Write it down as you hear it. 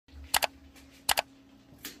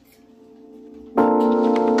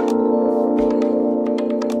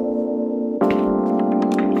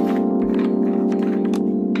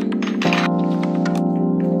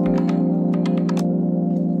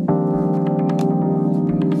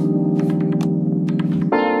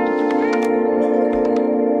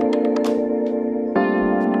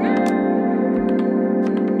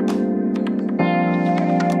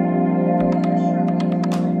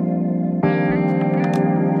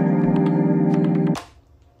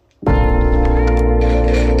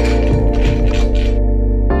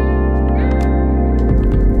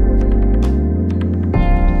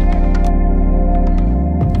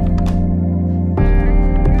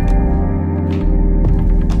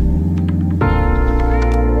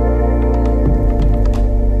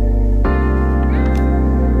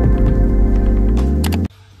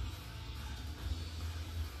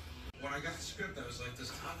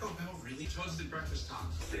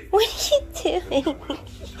What are you doing?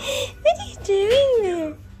 What are you doing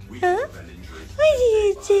there? Huh? What are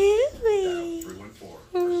you doing?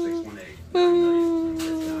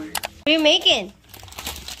 What are you making?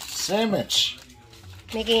 Sandwich.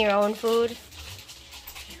 Making your own food?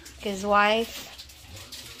 Because wife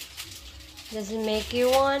doesn't make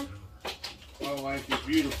you one? My wife is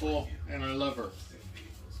beautiful and I love her.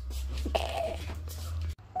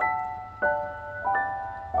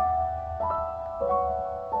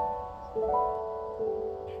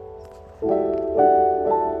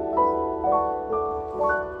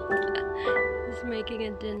 He's making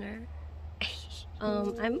a dinner.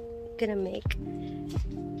 I'm gonna make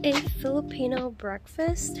a Filipino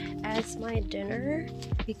breakfast as my dinner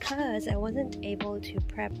because I wasn't able to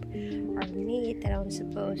prep our meat that I was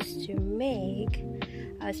supposed to make.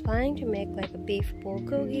 I was planning to make like a beef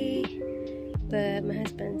bulgogi, but my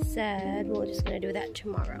husband said we're just gonna do that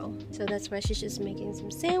tomorrow. So that's why she's just making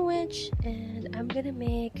some sandwich, and I'm gonna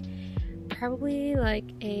make probably like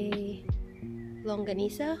a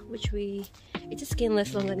longanisa, it's a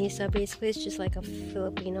skinless longanisa. Basically it's just like a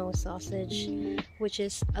Filipino sausage, which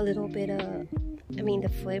is a little bit of, the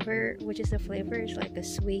flavor is like a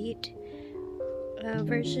sweet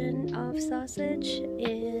version of sausage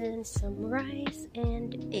and some rice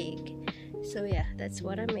and egg. So yeah, that's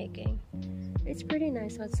what I'm making. It's pretty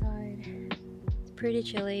nice outside. It's pretty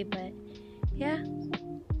chilly, but yeah,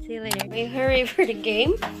 see you later. We hurry for the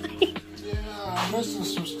game. Yeah, I'm missing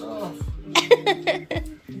some stuff. I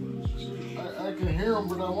can hear them,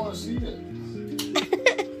 but I want to see it.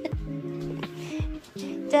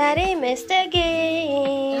 Daddy missed the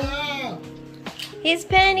game. Ah, He's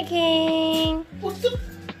panicking. what the?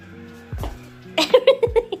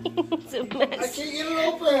 Everything's a I mess. can't get it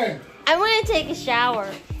open. I'm gonna take a shower.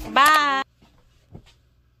 Bye.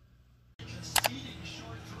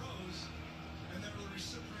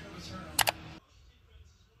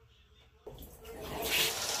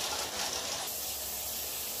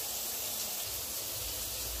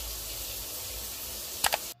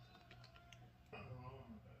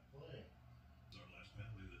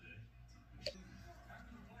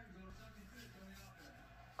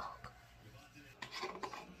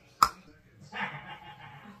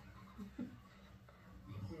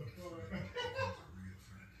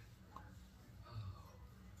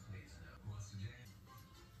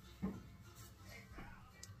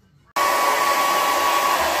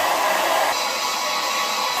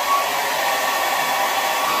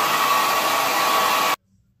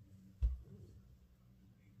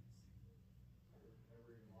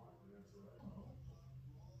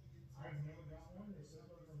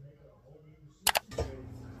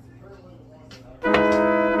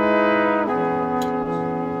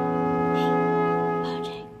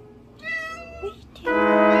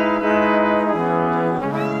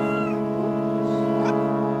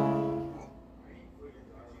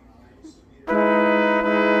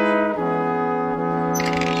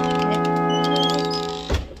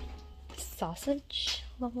 Sausage,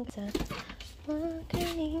 longanisa.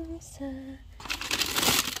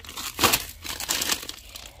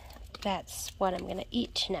 That's what I'm gonna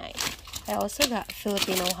eat tonight. I also got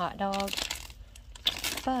Filipino hot dog,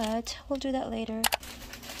 but we'll do that later.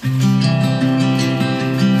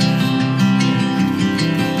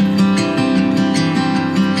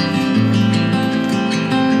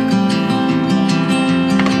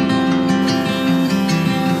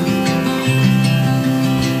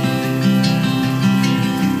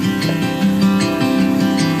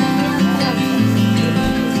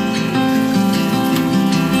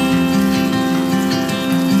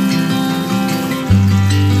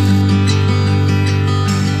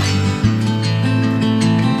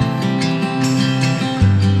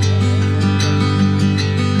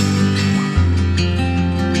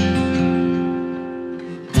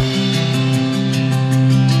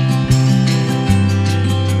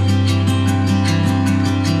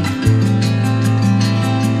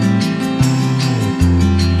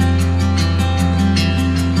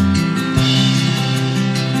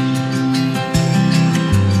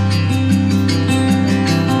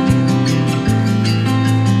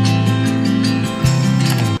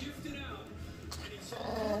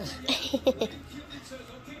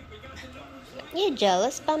 You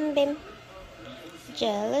jealous, Bambim?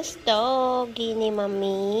 Jealous doggy ni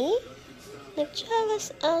Mami?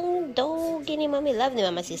 Nag-jealous ang doggy ni Mami. Love ni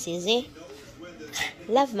Mama si CJ.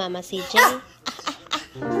 Love Mama CJ.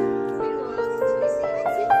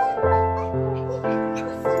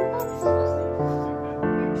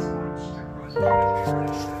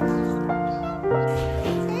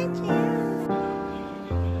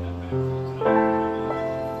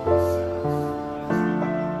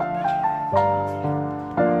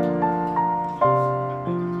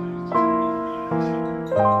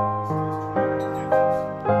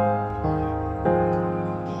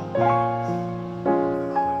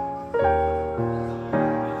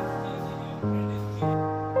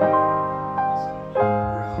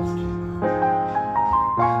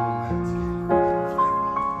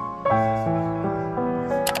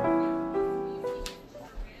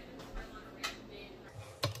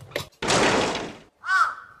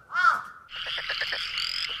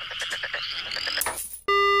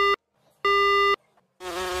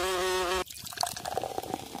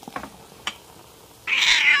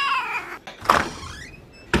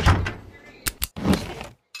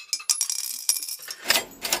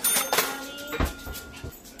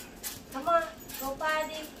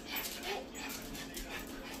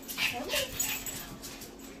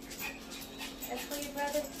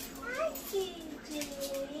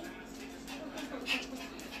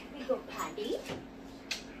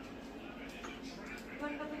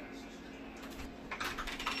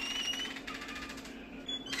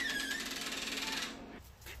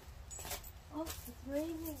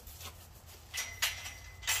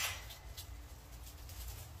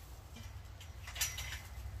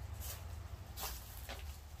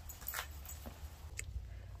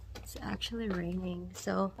 actually raining,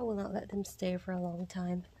 so I will not let them stay for a long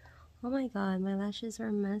time. Oh my god, my lashes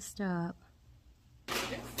are messed up.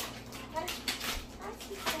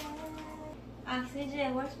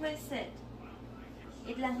 CJ, where's my sit?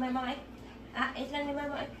 Eat lang my mic. Eat lang my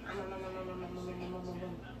mic.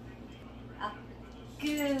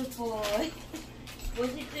 Good boy.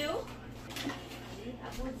 What'd you do?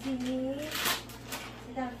 Apa sini?